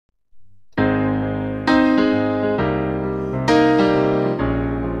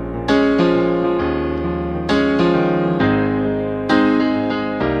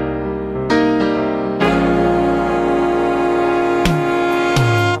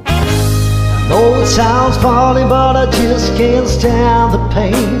know it sounds funny, but I just can't stand the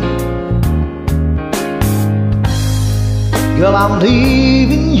pain. Girl, I'm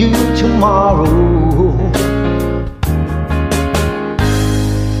leaving you tomorrow.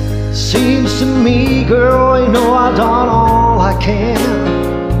 Seems to me, girl, you know I've done all I can.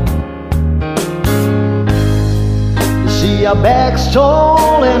 You see, I beg,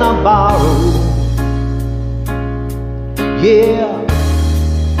 stole, and I borrow. Yeah,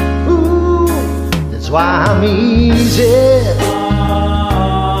 ooh, that's why I'm easy.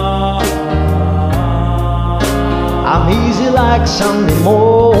 I'm easy like Sunday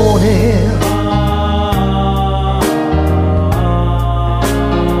morning.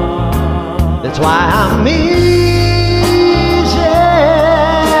 That's why I'm easy.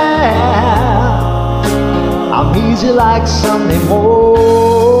 I'm easy like Sunday morning.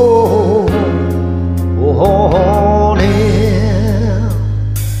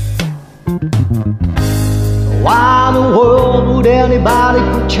 Why in the world would anybody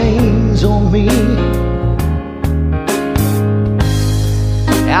put chains on me?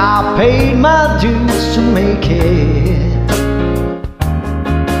 I paid my dues to make it.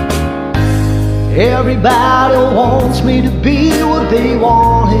 Everybody wants me to be what they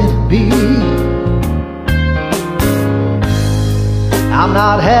wanted to be. I'm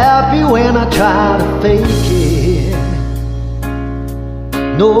not happy when I try to fake it.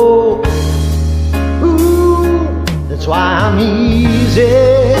 No, ooh, that's why I'm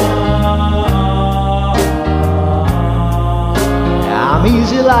easy. I'm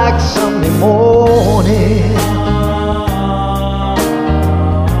easy like Sunday morning.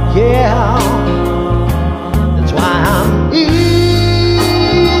 Yeah, that's why I'm easy.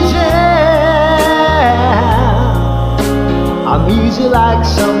 I'm easy like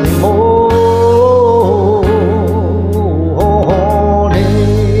Sunday morning.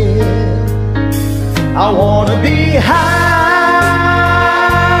 I wanna be high,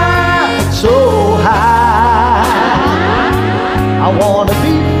 so high. I wanna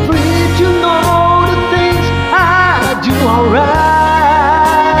be free to know the things I do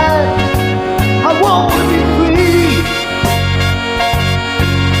alright. I wanna be free,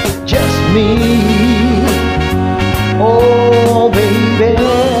 just me. Oh baby,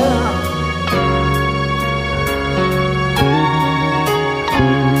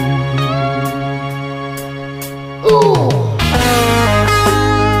 ooh.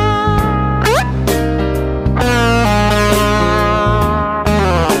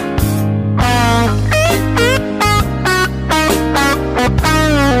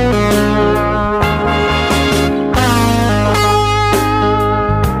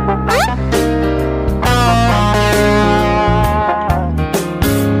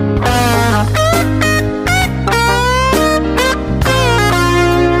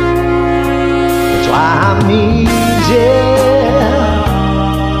 I'm easy.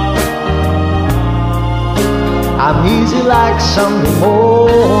 I'm easy like Sunday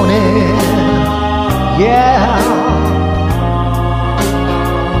morning. Yeah,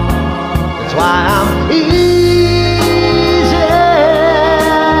 that's why I'm easy.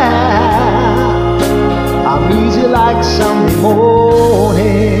 I'm easy like Sunday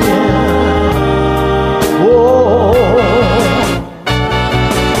morning. Oh,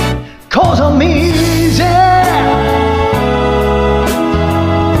 'cause I'm easy.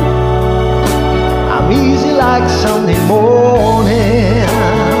 Easy like Sunday morning.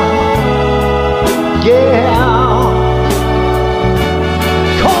 Yeah,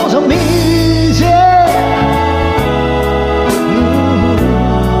 'cause I'm easy.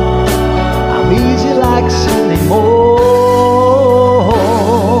 I'm easy like Sunday morning.